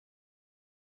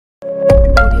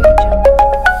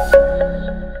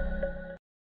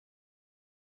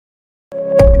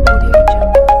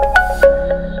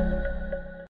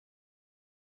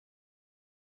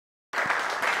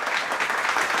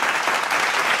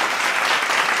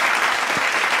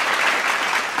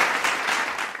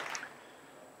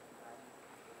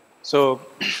So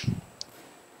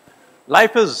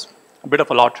life is a bit of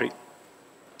a lottery.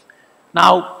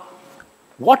 Now,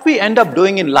 what we end up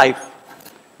doing in life,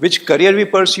 which career we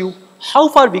pursue, how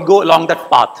far we go along that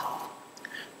path,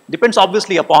 depends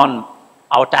obviously upon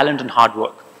our talent and hard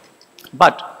work.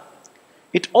 But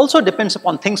it also depends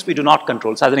upon things we do not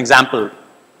control. So as an example,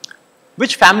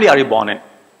 which family are you born in?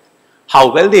 How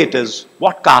wealthy it is,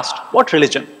 what caste, what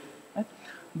religion. Right?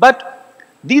 But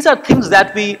these are things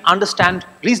that we understand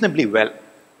reasonably well.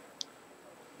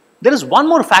 There is one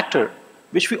more factor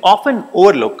which we often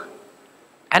overlook,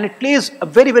 and it plays a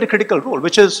very, very critical role,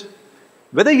 which is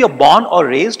whether you're born or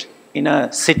raised in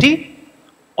a city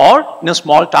or in a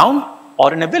small town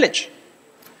or in a village.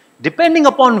 Depending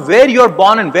upon where you're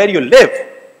born and where you live,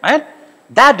 right,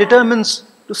 that determines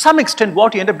to some extent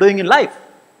what you end up doing in life.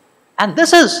 And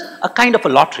this is a kind of a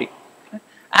lottery.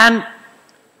 And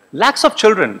lakhs of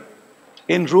children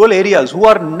in rural areas who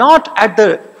are not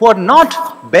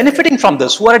benefiting from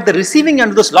this, who are at the receiving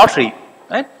end of this lottery,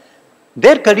 right,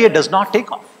 their career does not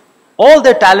take off. All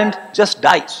their talent just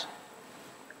dies.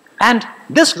 And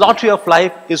this lottery of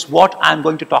life is what I'm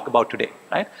going to talk about today,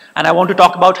 right? And I want to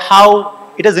talk about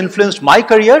how it has influenced my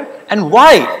career and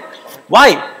why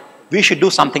we should do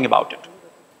something about it.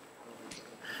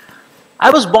 I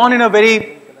was born in a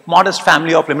very modest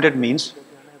family of limited means.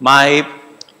 My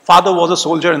father was a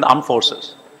soldier in the armed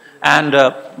forces. And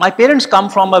my parents come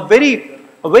from a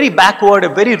very backward, a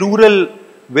very rural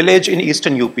village in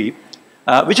eastern UP,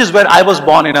 which is where I was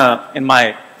born in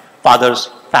my father's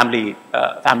family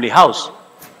house.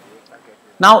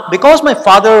 Now, because my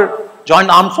father joined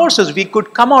the armed forces, we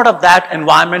could come out of that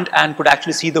environment and could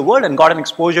actually see the world and got an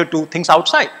exposure to things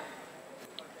outside.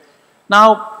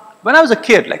 Now, when I was a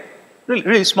kid, like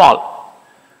really small,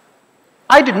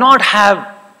 I did not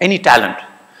have any talent.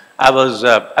 I was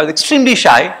extremely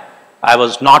shy. I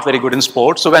was not very good in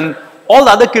sports. So when all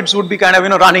the other kids would be kind of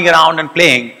running around and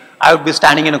playing, I would be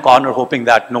standing in a corner hoping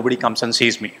that nobody comes and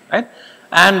sees me, right?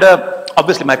 And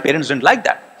obviously my parents didn't like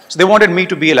that. So they wanted me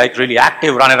to be like really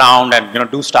active, run around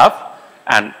and do stuff,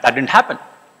 and that didn't happen.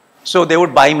 So they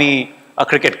would buy me a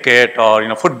cricket kit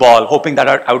or football, hoping that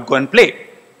I would go and play.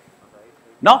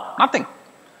 No, nothing.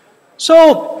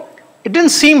 So it didn't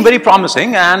seem very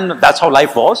promising, and that's how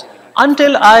life was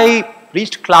until I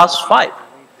reached class 5.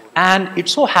 And it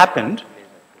so happened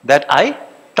that I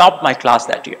topped my class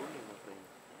that year.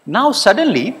 Now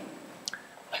suddenly,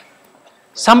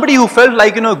 somebody who felt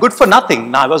like, good for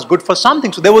nothing, now I was good for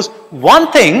something. So there was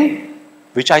one thing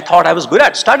which I thought I was good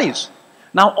at, studies.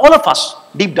 Now all of us,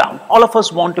 deep down, all of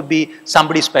us want to be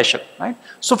somebody special, right?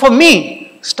 So for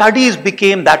me, studies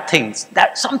became that thing,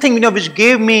 that something, which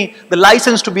gave me the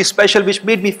license to be special, which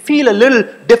made me feel a little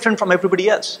different from everybody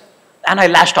else. And I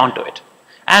latched onto it.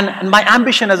 And my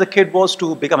ambition as a kid was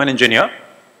to become an engineer,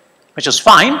 which is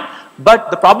fine.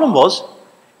 But the problem was,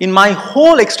 in my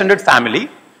whole extended family,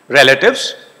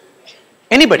 relatives,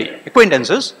 anybody,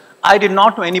 acquaintances, I did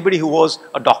not know anybody who was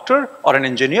a doctor or an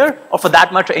engineer, or for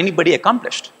that matter, anybody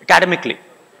accomplished academically.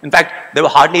 In fact, there were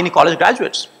hardly any college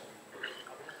graduates.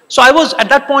 So I was, at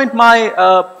that point,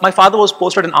 my father was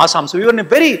posted in Assam. So we were in a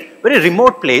very, very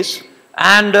remote place.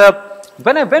 And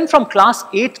when I went from class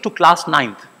 8th to class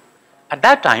 9th, at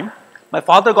that time, my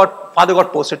father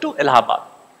got posted to Allahabad.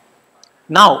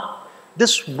 Now,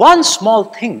 this one small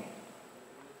thing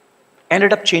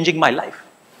ended up changing my life.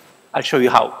 I'll show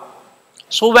you how.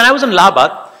 So when I was in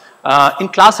Allahabad, in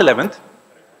class 11th,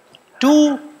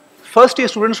 2 first-year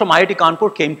students from IIT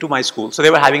Kanpur came to my school. So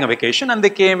they were having a vacation, and they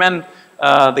came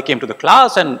to the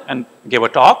class and gave a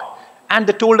talk. And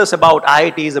they told us about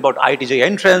IITs, about IITJ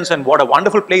entrance, and what a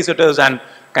wonderful place it is, and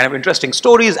kind of interesting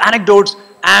stories, anecdotes.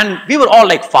 And we were all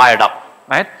like fired up,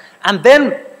 right? And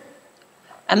then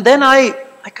I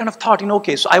kind of thought,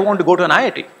 okay, so I want to go to an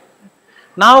IIT.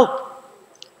 Now,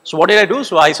 so what did I do?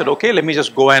 So I said, okay, let me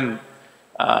just go and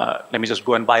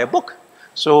buy a book.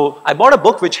 So I bought a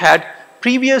book which had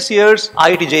previous year's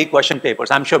IITJ question papers.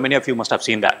 I'm sure many of you must have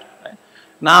seen that. Right?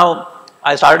 Now,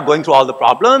 I started going through all the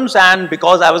problems, and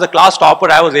because I was a class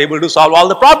topper, I was able to solve all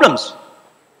the problems.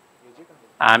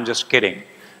 I'm just kidding.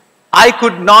 I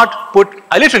could not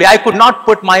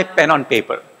put my pen on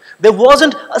paper. There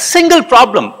wasn't a single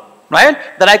problem, right,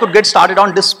 that I could get started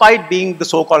on despite being the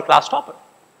so-called class topper.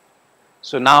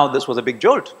 So now this was a big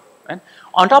jolt. Right?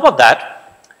 On top of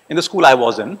that, in the school I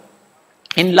was in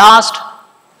last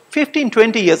 15,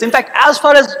 20 years, in fact, as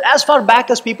far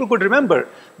back as people could remember,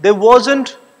 there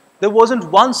wasn't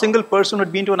one single person who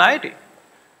had been to an IIT.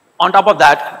 On top of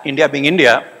that, India being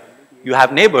India, you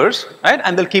have neighbors, right?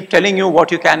 And they'll keep telling you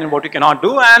what you can and what you cannot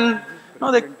do, and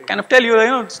they kind of tell you,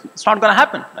 it's not going to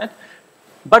happen, right?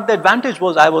 But the advantage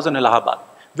was I was in Allahabad,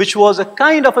 which was a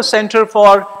kind of a center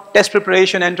for test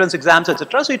preparation, entrance exams,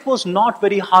 etc. So it was not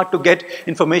very hard to get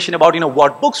information about,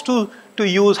 what books to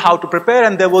use, how to prepare,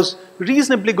 and there was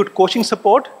reasonably good coaching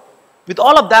support. With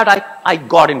all of that, I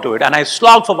got into it, and I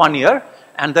slogged for 1 year,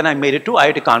 and then I made it to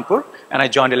IIT Kanpur, and I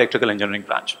joined electrical engineering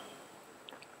branch.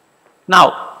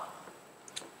 Now,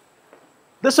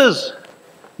 this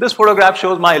photograph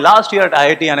shows my last year at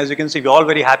IIT, and as you can see, we're all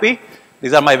very happy.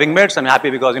 These are my wingmates. I'm happy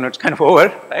because, it's kind of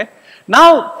over, right?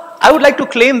 Now, I would like to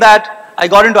claim that I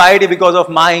got into IIT because of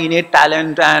my innate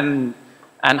talent and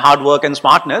hard work and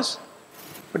smartness,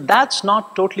 but that's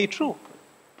not totally true.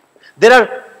 There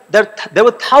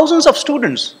were thousands of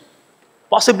students,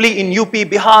 possibly in UP,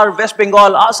 Bihar, West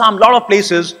Bengal, Assam, a lot of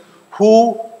places,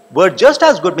 who were just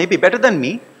as good, maybe better than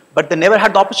me, but they never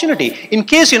had the opportunity. In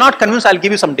case you're not convinced, I'll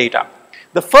give you some data.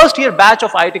 The first year batch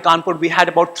of IIT Kanpur, we had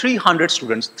about 300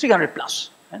 students, 300 plus.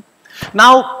 Right?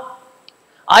 Now,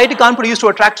 IIT Kanpur used to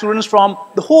attract students from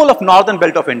the whole of northern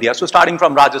belt of India, so starting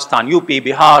from Rajasthan, UP,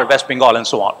 Bihar, West Bengal, and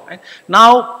so on. Right?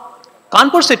 Now,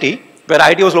 Kanpur city, where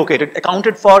IIT was located,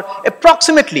 accounted for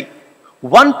approximately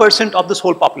 1% of this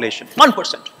whole population,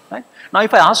 1%. Right? Now,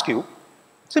 if I ask you,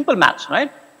 simple maths,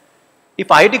 right? If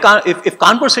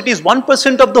Kanpur city is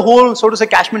 1% of the whole, so to say,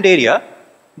 catchment area,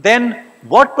 then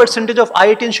what percentage of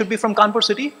IITians should be from Kanpur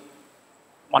city?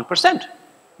 1%.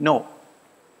 No,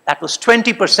 that was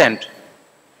 20%.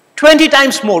 20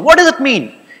 times more. What does it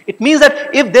mean? It means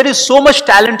that if there is so much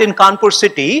talent in Kanpur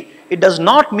city, it does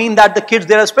not mean that the kids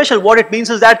there are special. What it means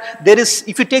is that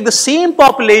if you take the same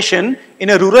population in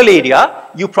a rural area,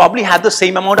 you probably have the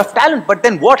same amount of talent. But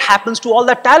then what happens to all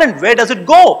that talent? Where does it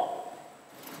go?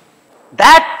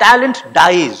 That talent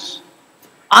dies,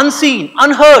 unseen,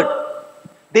 unheard.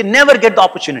 They never get the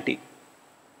opportunity.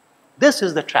 This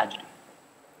is the tragedy.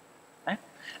 Right?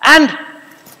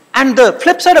 And the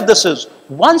flip side of this is,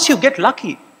 once you get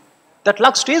lucky, that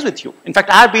luck stays with you. In fact,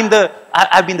 I've been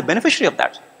the beneficiary of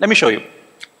that. Let me show you.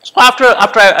 So after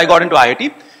I got into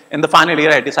IIT, in the final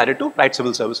year, I decided to write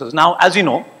civil services. Now, as you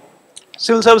know,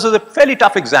 civil services is a fairly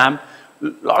tough exam,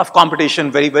 a lot of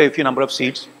competition, very, very few number of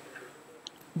seats.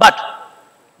 But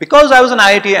because I was in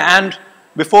IIT and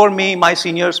before me, my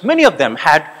seniors, many of them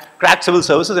had cracked civil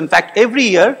services. In fact, every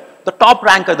year, the topper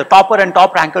and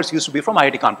top rankers used to be from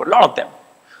IIT Kanpur, a lot of them.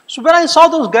 So when I saw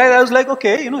those guys, I was like,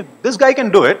 okay, this guy can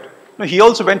do it. He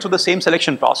also went through the same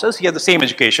selection process. He had the same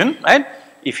education, right?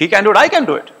 If he can do it, I can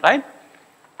do it, right?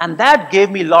 And that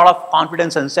gave me a lot of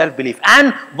confidence and self-belief.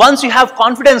 And once you have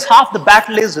confidence, half the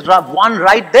battle is won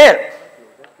right there.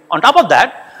 On top of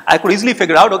that, I could easily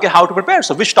figure out, okay, how to prepare.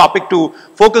 So which topic to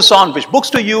focus on, which books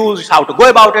to use, how to go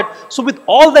about it. So with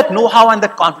all that know-how and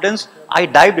that confidence, I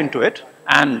dived into it.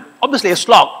 And obviously a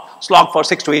slog for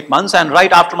 6 to 8 months. And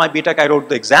right after my BTech, I wrote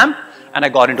the exam and I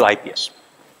got into IPS.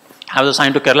 I was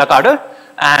assigned to Kerala cadre.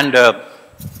 And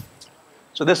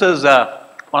so this is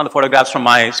one of the photographs from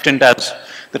my stint as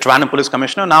the Trivandrum Police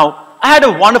Commissioner. Now, I had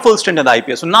a wonderful stint in the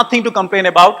IPS, so nothing to complain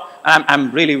about.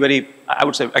 I'm really very, I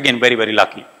would say, again, very, very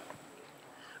lucky.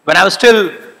 When I was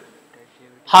still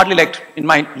hardly like in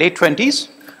my late 20s,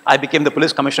 I became the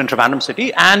police commissioner in Trivandrum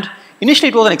city, and initially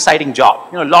it was an exciting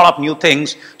job. A lot of new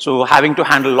things. So having to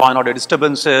handle law and order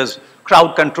disturbances,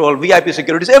 crowd control, VIP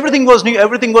securities, everything was new,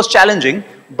 everything was challenging.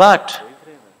 But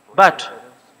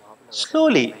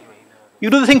slowly,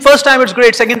 you do the thing first time, it's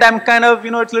great. Second time, kind of,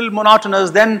 it's a little monotonous.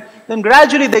 Then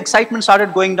gradually the excitement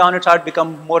started going down. It started to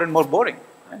become more and more boring.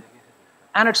 Right?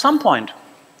 And at some point,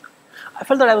 I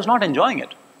felt that I was not enjoying it.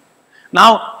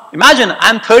 Now, imagine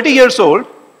I'm 30 years old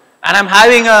and I'm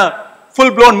having a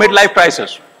full-blown midlife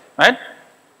crisis, right?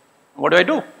 What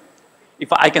do?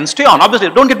 If I can stay on, obviously,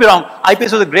 don't get me wrong,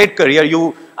 IPS was a great career.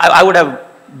 I would have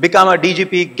become a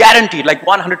DGP guaranteed, like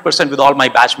 100% with all my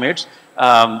batchmates.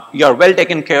 You're well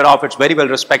taken care of, it's very well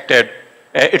respected.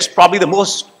 It's probably one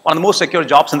of the most secure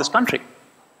jobs in this country.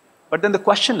 But then the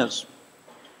question is,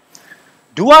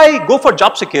 do I go for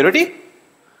job security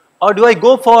or do I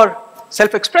go for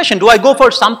self-expression? Do I go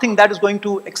for something that is going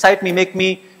to excite me, make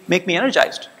me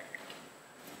energized?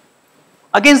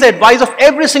 Against the advice of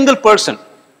every single person,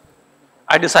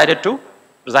 I decided to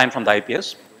resign from the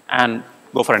IPS and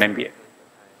go for an MBA.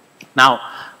 Now,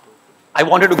 I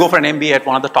wanted to go for an MBA at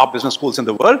one of the top business schools in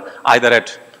the world, either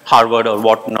at Harvard or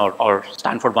Wharton or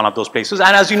Stanford, one of those places.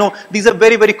 And as you know, these are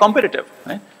very, very competitive.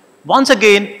 Right? Once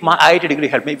again, my IIT degree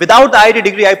helped me. Without the IIT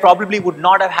degree, I probably would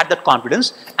not have had that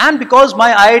confidence. And because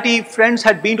my IIT friends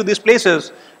had been to these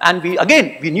places, and we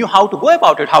knew how to go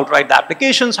about it, how to write the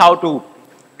applications, how to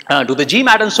do the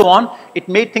GMAT and so on, it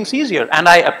made things easier. And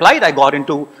I applied, I got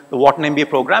into the Wharton MBA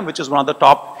program, which is one of the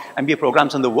top MBA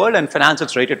programs in the world, and finance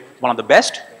is rated one of the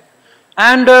best.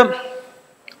 And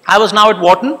I was now at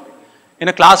Wharton in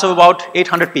a class of about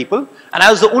 800 people, and I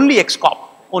was the only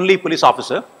ex-cop, only police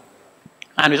officer,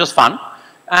 and it was fun.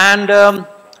 And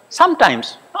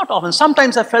sometimes, not often,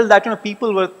 sometimes I felt that, you know,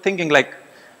 people were thinking like,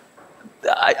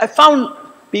 I found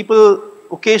people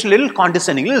occasionally a little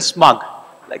condescending, a little smug,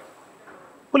 like,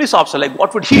 police officer, like,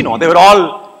 what would he know? They were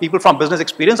all people from business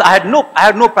experience. I had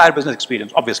no prior business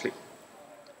experience, obviously.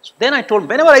 So then I told,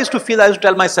 whenever I used to feel, I used to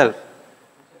tell myself,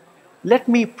 let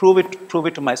me prove it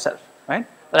to myself, right?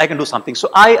 That I can do something. So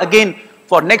I, again,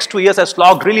 for next 2 years, I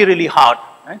slogged really, really hard,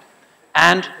 right?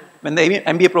 And when the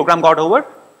MBA program got over,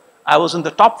 I was in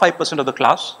the top 5% of the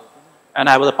class, and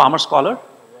I was a Palmer Scholar,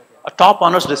 a top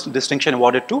honors distinction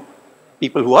awarded to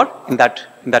people who are in that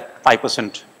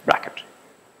 5% bracket.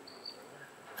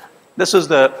 This is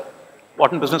the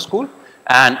Wharton Business School,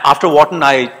 and after Wharton,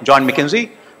 I joined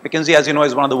McKinsey. McKinsey, as you know,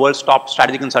 is one of the world's top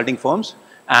strategy consulting firms,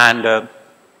 and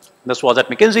this was at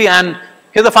McKinsey, and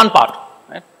here's the fun part,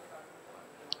 right?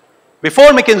 Before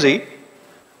McKinsey,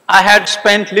 I had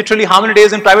spent literally how many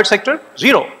days in private sector?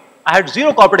 0. I had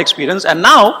 0 corporate experience, and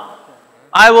now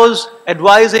I was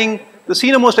advising the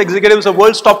senior most executives of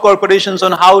world's top corporations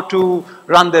on how to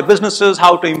run their businesses,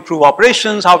 how to improve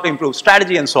operations, how to improve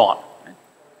strategy, and so on.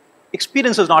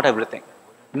 Experience is not everything.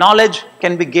 Knowledge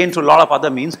can be gained through a lot of other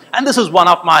means, and this is one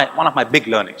of my big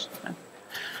learnings.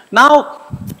 Now,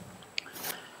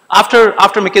 after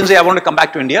McKinsey, I wanted to come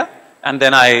back to India, and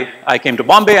then I came to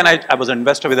Bombay, and I was an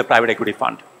investor with a private equity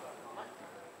fund.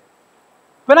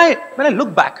 When I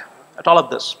look back at all of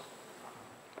this,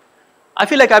 I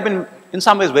feel like I've been, in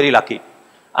some ways, very lucky.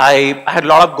 I had a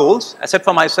lot of goals I set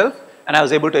for myself, and I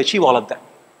was able to achieve all of them.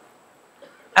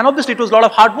 And obviously, it was a lot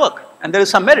of hard work, and there is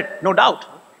some merit, no doubt.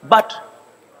 But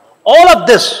all of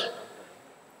this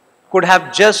could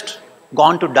have just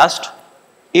gone to dust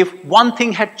if one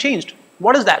thing had changed.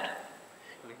 What is that?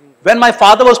 When my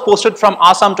father was posted from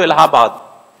Assam to Allahabad,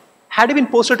 had he been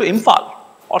posted to Imphal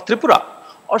or Tripura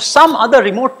or some other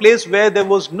remote place where there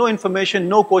was no information,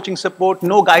 no coaching support,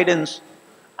 no guidance,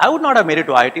 I would not have made it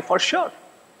to IIT for sure.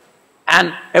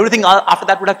 And everything after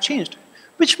that would have changed.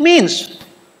 Which means,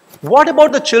 what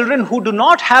about the children who do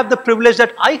not have the privilege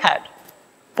that I had?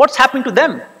 What's happening to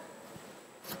them?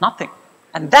 Nothing.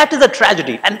 And that is a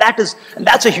tragedy, and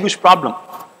that's a huge problem.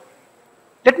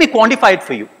 Let me quantify it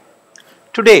for you.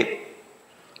 Today,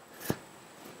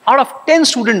 out of 10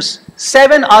 students,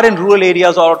 7 are in rural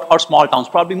areas or small towns,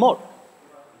 probably more.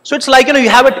 So it's like, you know, you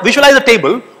have it, visualize a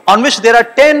table on which there are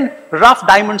 10 rough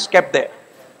diamonds kept there.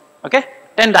 Okay?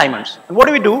 10 diamonds. And what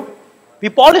do? We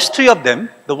polish 3 of them,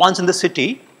 the ones in the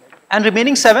city, and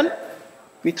remaining 7,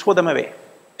 we throw them away.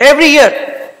 Every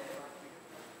year.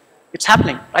 It's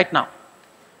happening right now.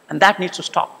 And that needs to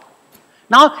stop.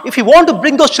 Now, if you want to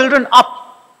bring those children up,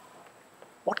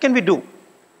 what can we do?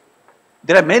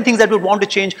 There are many things that we want to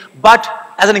change, but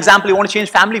as an example, you want to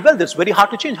change family wealth. It's very hard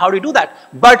to change. How do you do that?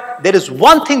 But there is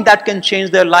one thing that can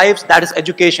change their lives, that is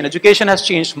education. Education has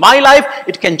changed my life,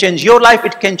 it can change your life,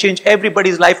 it can change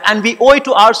everybody's life, and we owe it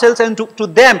to ourselves and to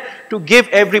them to give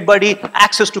everybody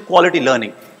access to quality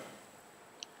learning.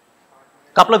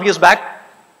 A couple of years back,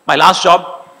 my last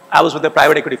job, I was with a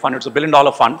private equity fund. It's a $1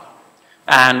 billion fund,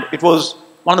 and it was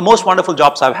one of the most wonderful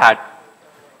jobs I've had.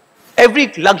 Every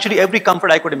luxury, every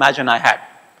comfort I could imagine I had.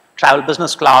 Travel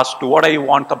business class, do whatever you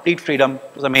want, complete freedom.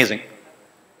 It was amazing.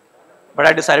 But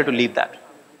I decided to leave that.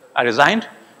 I resigned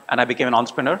and I became an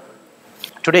entrepreneur.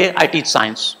 Today, I teach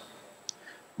science.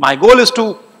 My goal is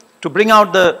to bring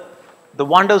out the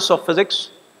wonders of physics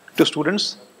to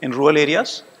students in rural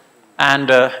areas, and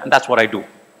that's what I do.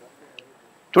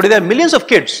 Today, there are millions of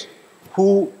kids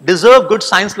who deserve good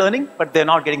science learning, but they're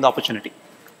not getting the opportunity.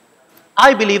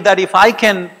 I believe that if I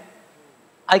can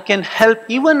help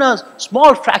even a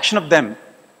small fraction of them,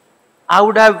 I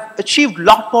would have achieved a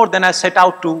lot more than I set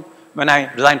out to when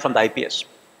I resigned from the IPS.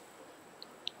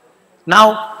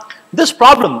 Now, this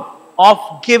problem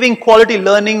of giving quality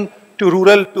learning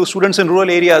to students in rural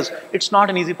areas, it's not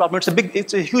an easy problem.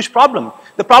 It's a huge problem.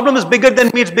 The problem is bigger than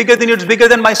me, it's bigger than you, it's bigger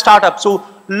than my startup. So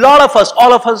a lot of us,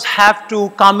 all of us have to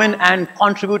come in and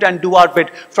contribute and do our bit,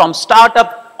 from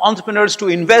startup entrepreneurs to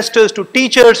investors to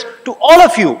teachers to all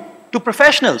of you, to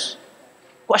professionals.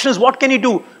 Question is, what can you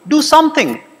do? Do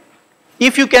something.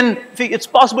 If it's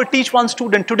possible, teach one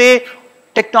student. Today,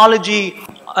 technology,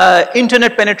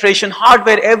 internet penetration,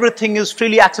 hardware, everything is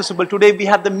freely accessible. Today, we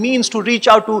have the means to reach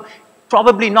out to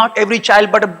probably not every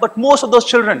child, but most of those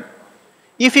children.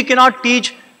 If you cannot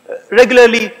teach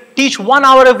regularly, teach 1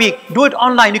 hour a week, do it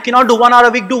online. You cannot do 1 hour a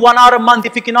week, do 1 hour a month.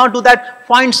 If you cannot do that,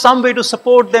 find some way to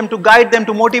support them, to guide them,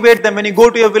 to motivate them when you go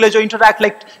to your village or interact,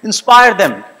 like inspire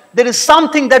them. There is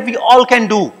something that we all can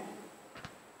do.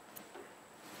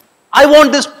 I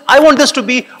want this to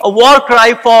be a war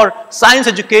cry for science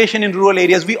education in rural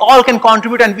areas. We all can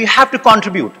contribute and we have to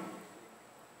contribute.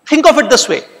 Think of it this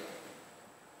way.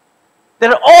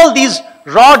 There are all these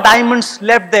raw diamonds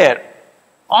left there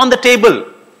on the table.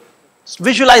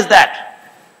 Visualize that.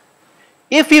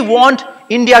 If we want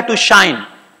India to shine,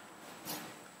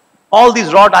 all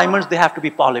these raw diamonds, they have to be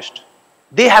polished.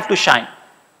 They have to shine.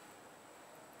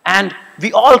 And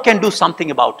we all can do something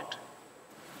about it.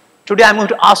 Today I'm going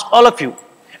to ask all of you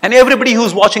and everybody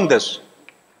who's watching this,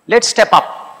 let's step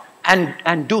up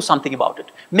and do something about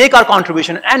it. Make our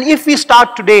contribution. And if we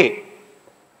start today,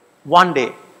 one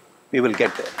day we will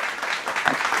get there.